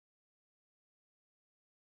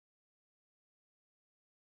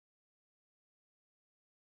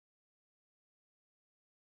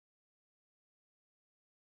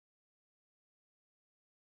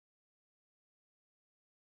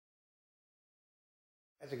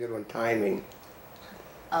That's a good one. Timing.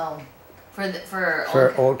 For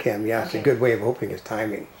Oldecam, yeah, it's okay. a good way of opening is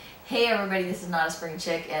timing. Hey everybody, this is Not a Spring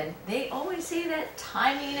Chick, and they always say that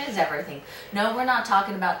timing is everything. No, we're not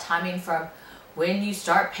talking about timing from when you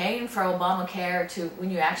start paying for Obamacare to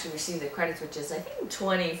when you actually receive the credits, which is I think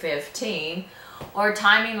 2015, or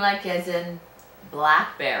timing like as in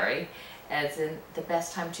BlackBerry, as in the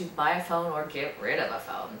best time to buy a phone or get rid of a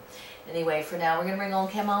phone. Anyway, for now we're going to bring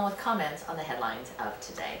Oldecam on with comments on the headlines of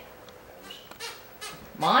today.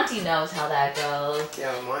 Monty knows how that goes.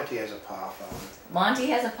 Yeah, Monty has a paw phone. Monty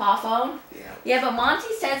has a paw phone? Yeah. Yeah, but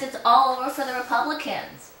Monty says it's all over for the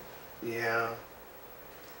Republicans. Yeah.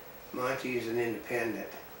 Monty is an independent.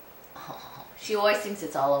 Oh, she always thinks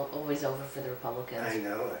it's always over for the Republicans. I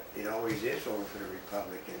know it. It always is over for the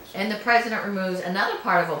Republicans. And the president removes another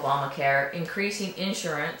part of Obamacare, increasing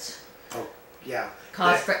insurance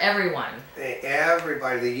costs for everyone.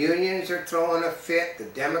 Everybody. The unions are throwing a fit. The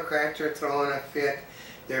Democrats are throwing a fit.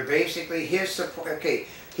 They're basically his support. Okay,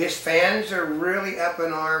 his fans are really up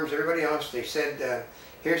in arms. Everybody else, they said,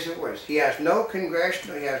 here's what it was. He has no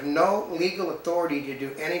legal authority to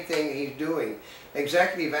do anything he's doing.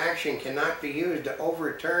 Executive action cannot be used to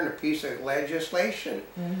overturn a piece of legislation.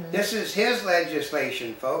 Mm-hmm. This is his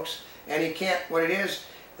legislation, folks, and he can't. What it is,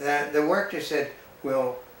 the work just said,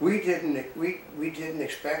 well, we didn't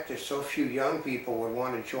expect that so few young people would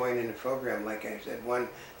want to join in the program. Like I said,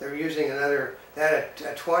 they're using a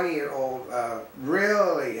 20-year-old.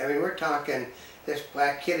 Really, I mean, we're talking. This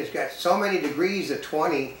black kid has got so many degrees at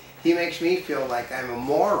 20. He makes me feel like I'm a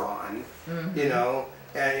moron. Mm-hmm. You know,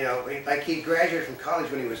 and like he graduated from college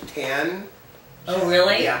when he was 10. Oh,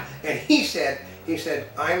 really? Yeah, and he said, my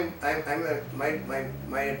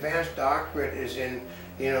advanced doctorate is in,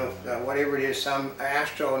 whatever it is, some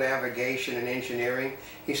astro navigation and engineering.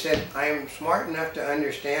 He said, I'm smart enough to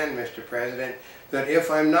understand, Mr. President, that if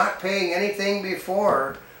I'm not paying anything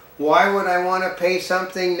before, why would I want to pay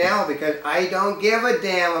something now? Because I don't give a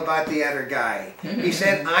damn about the other guy. He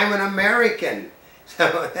said, I'm an American.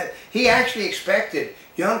 So he actually expected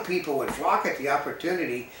young people would flock at the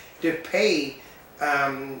opportunity to pay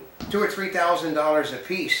 $2,000 or $3,000 a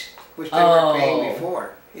piece, which they weren't paying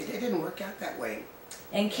before. It didn't work out that way.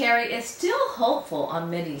 And Kerry is still hopeful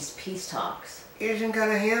on Mideast peace talks. It isn't going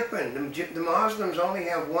to happen. The Muslims only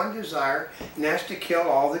have one desire, and that's to kill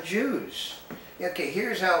all the Jews. Okay,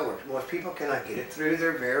 here's how it works. Most people cannot get it through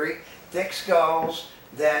their very thick skulls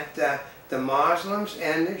that the Muslims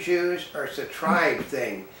and the Jews are a tribe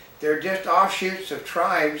thing. They're just offshoots of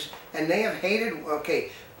tribes, and they have hated.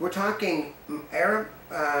 Okay, we're talking Arab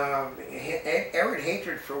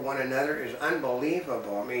hatred for one another is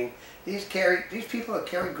unbelievable. I mean, these people have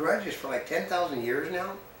carried grudges for like 10,000 years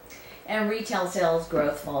now. And retail sales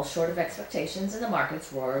growth falls short of expectations, and the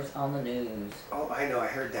market's roars on the news. Oh, I know, I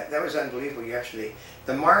heard that. That was unbelievable yesterday.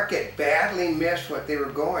 The market badly missed what they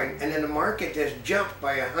were going, and then the market just jumped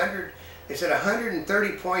by 100. They said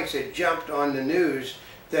 130 points. It jumped on the news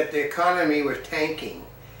that the economy was tanking.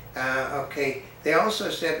 Okay, they also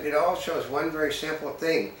said it all shows one very simple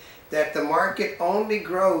thing, that the market only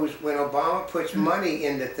grows when Obama puts money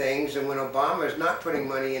into things, and when Obama is not putting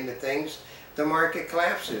money into things, the market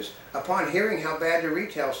collapses. Upon hearing how bad the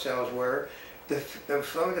retail sales were,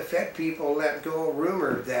 some of the Fed people let go a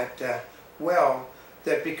rumor that,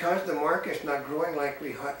 that because the market's not growing like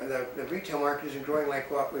the retail market isn't growing like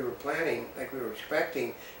what we were planning, like we were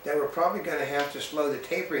expecting, that we're probably going to have to slow the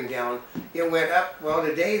tapering down. It went up. Well,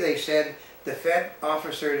 today they said the Fed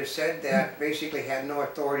officer that said that basically had no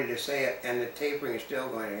authority to say it, and the tapering is still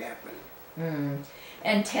going to happen. Mm.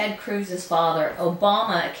 And Ted Cruz's father,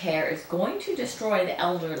 Obamacare is going to destroy the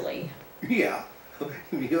elderly. Yeah,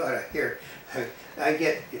 you ought to hear.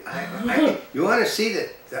 You want to see you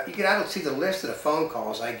get out and see the list of the phone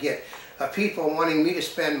calls I get of people wanting me to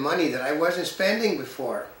spend money that I wasn't spending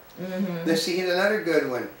before. Mm-hmm. Let's see, here's another good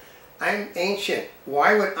one. I'm ancient.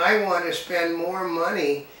 Why would I want to spend more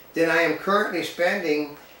money than I am currently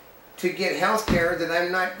spending to get health care that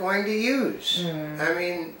I'm not going to use? I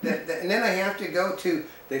mean, and then I have to go to,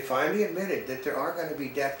 they finally admitted that there are going to be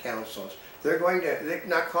death councils. They're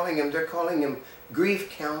not calling them, they're calling them grief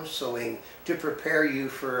counseling to prepare you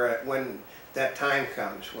for when that time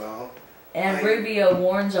comes. Well, and Rubio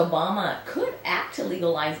warns Obama could act to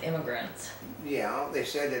legalize immigrants. Yeah, they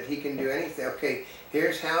said that he can do anything. Okay,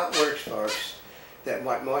 here's how it works, folks. That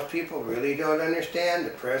what most people really don't understand,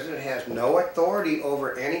 the president has no authority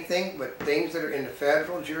over anything but things that are in the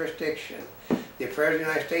federal jurisdiction. The president of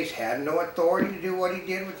the United States had no authority to do what he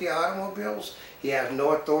did with the automobiles. He has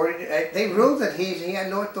no authority to, they ruled that he had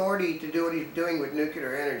no authority to do what he's doing with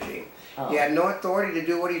nuclear energy. Oh. He had no authority to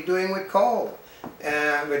do what he's doing with coal.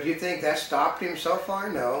 But do you think that stopped him so far?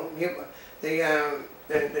 No.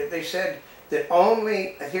 They said that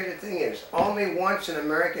only, here's the thing is, only once in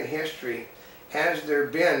American history has there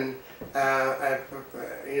been,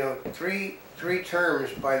 three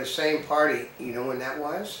terms by the same party. You know when that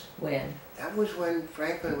was? When? That was when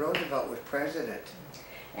Franklin Roosevelt was president.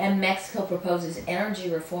 And Mexico proposes energy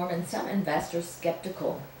reform, and some investors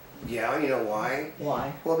skeptical. Yeah, you know why?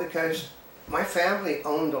 Why? Well, because my family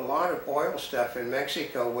owned a lot of oil stuff in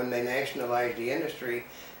Mexico when they nationalized the industry,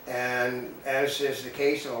 and as is the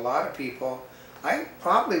case of a lot of people, I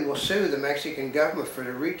probably will sue the Mexican government for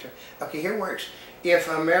the return. Okay, here works. If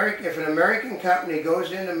an American company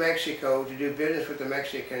goes into Mexico to do business with the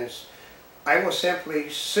Mexicans, I will simply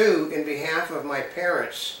sue in behalf of my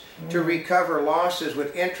parents to recover losses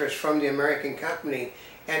with interest from the American company,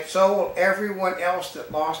 and so will everyone else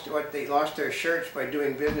that lost their shirts by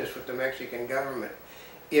doing business with the Mexican government.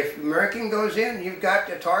 If American goes in, you've got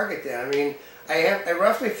to target them. I mean, I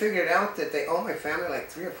roughly figured out that they owe my family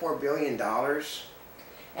like $3 or $4 billion.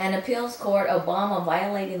 An appeals court, Obama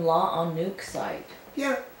violating law on nuke site.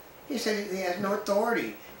 Yeah, he said he has no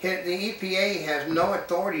authority. The EPA has no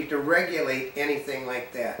authority to regulate anything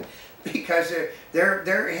like that, because they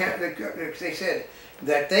said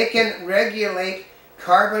that they can regulate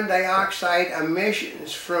carbon dioxide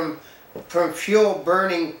emissions from fuel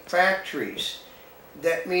burning factories.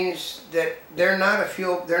 That means that they're not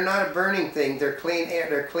a burning thing. They're clean air.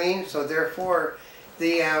 They're clean, so therefore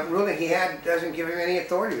the ruling he had doesn't give him any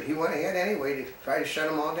authority. But he went ahead anyway to try to shut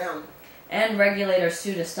them all down. And regulators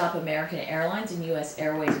sue to stop American Airlines and U.S.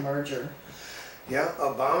 Airways merger. Yeah,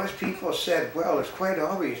 Obama's people said, well, it's quite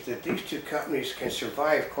obvious that these two companies can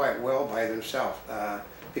survive quite well by themselves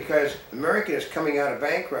because American is coming out of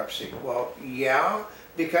bankruptcy. Well, yeah,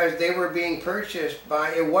 because they were being purchased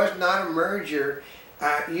by, it was not a merger.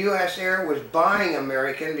 U.S. Air was buying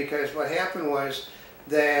American because what happened was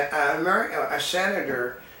a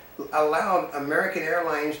senator allowed American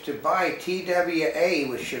Airlines to buy TWA,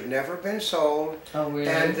 which should never been sold. Oh, really?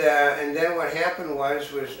 And then what happened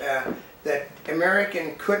was that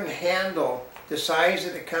American couldn't handle the size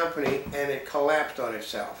of the company, and it collapsed on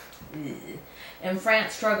itself. And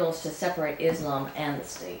France struggles to separate Islam and the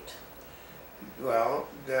state. Well,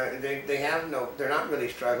 they're not really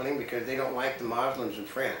struggling because they don't like the Muslims in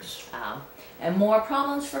France. And more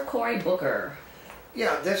problems for Cory Booker.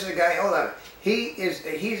 Yeah, this is a guy, hold on.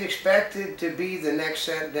 He's expected to be the next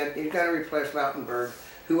senator. He's going to replace Lautenberg,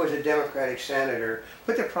 who was a Democratic senator.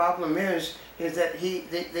 But the problem is that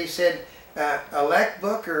they said, elect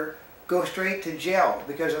Booker, go straight to jail,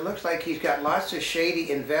 because it looks like he's got lots of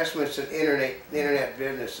shady investments in internet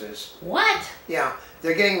businesses. What? Yeah,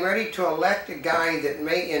 they're getting ready to elect a guy that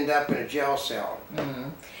may end up in a jail cell.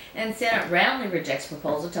 And Senate roundly rejects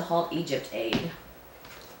proposal to halt Egypt aid.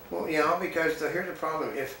 Well, yeah, because here's the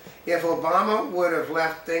problem. If Obama would have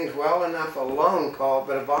left things well enough alone,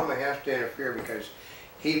 but Obama has to interfere because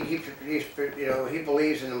he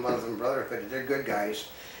believes in the Muslim Brotherhood. They're good guys.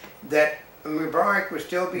 That Mubarak would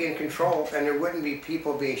still be in control, and there wouldn't be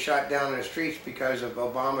people being shot down in the streets because of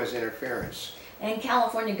Obama's interference. And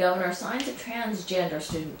California governor signs a transgender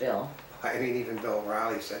student bill. I mean, even Bill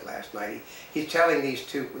O'Reilly said last night, he's telling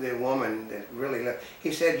the woman that really,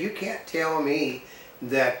 he said, you can't tell me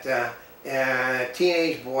that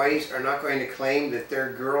teenage boys are not going to claim that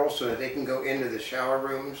they're girls so that they can go into the shower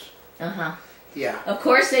rooms. Yeah. Of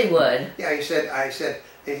course they would. Yeah, he said, he said,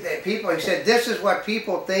 this is what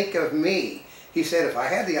people think of me. He said, if I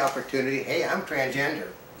had the opportunity, hey, I'm transgender.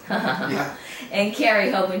 Yeah. And Kerry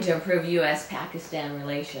hoping to improve U.S.-Pakistan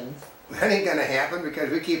relations. That ain't gonna happen because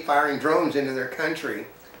we keep firing drones into their country.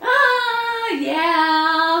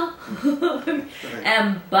 Yeah.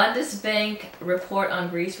 And Bundesbank report on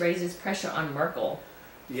Greece raises pressure on Merkel.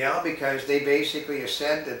 Yeah, because they basically have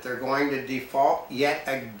said that they're going to default yet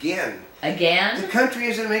again. Again? The country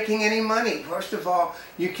isn't making any money. First of all,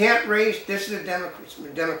 you can't raise, this is the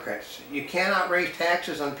Democrats, you cannot raise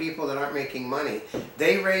taxes on people that aren't making money.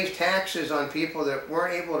 They raise taxes on people that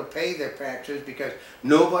weren't able to pay their taxes because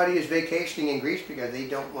nobody is vacationing in Greece because they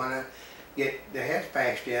don't want to get their heads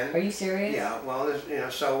bashed in. Are you serious? Yeah, well,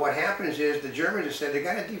 so what happens is the Germans have said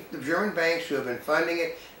the German banks who have been funding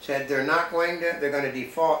it said they're going to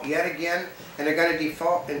default yet again, and they're going to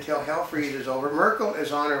default until hell freezes over. Merkel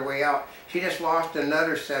is on her way out. She just lost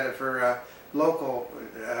another set of her local,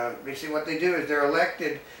 you see what they do is they're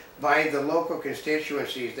elected by the local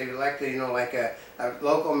constituencies. They've elected, like a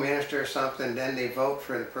local minister or something, then they vote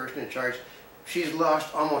for the person in charge. She's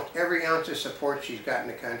lost almost every ounce of support she's got in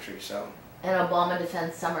the country, so. And Obama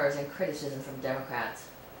defends Summers and criticism from Democrats.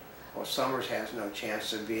 Well, Summers has no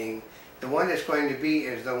chance of being. The one that's going to be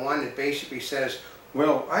is the one that basically says,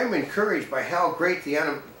 well, I'm encouraged by how great the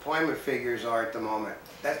unemployment figures are at the moment.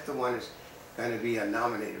 That's the one that's going to be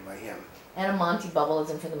nominated by him. And a Monty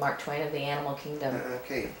Bubbleism for the Mark Twain of the animal kingdom.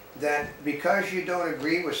 Okay, that because you don't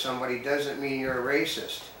agree with somebody doesn't mean you're a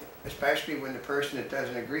racist, especially when the person that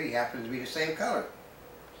doesn't agree happens to be the same color.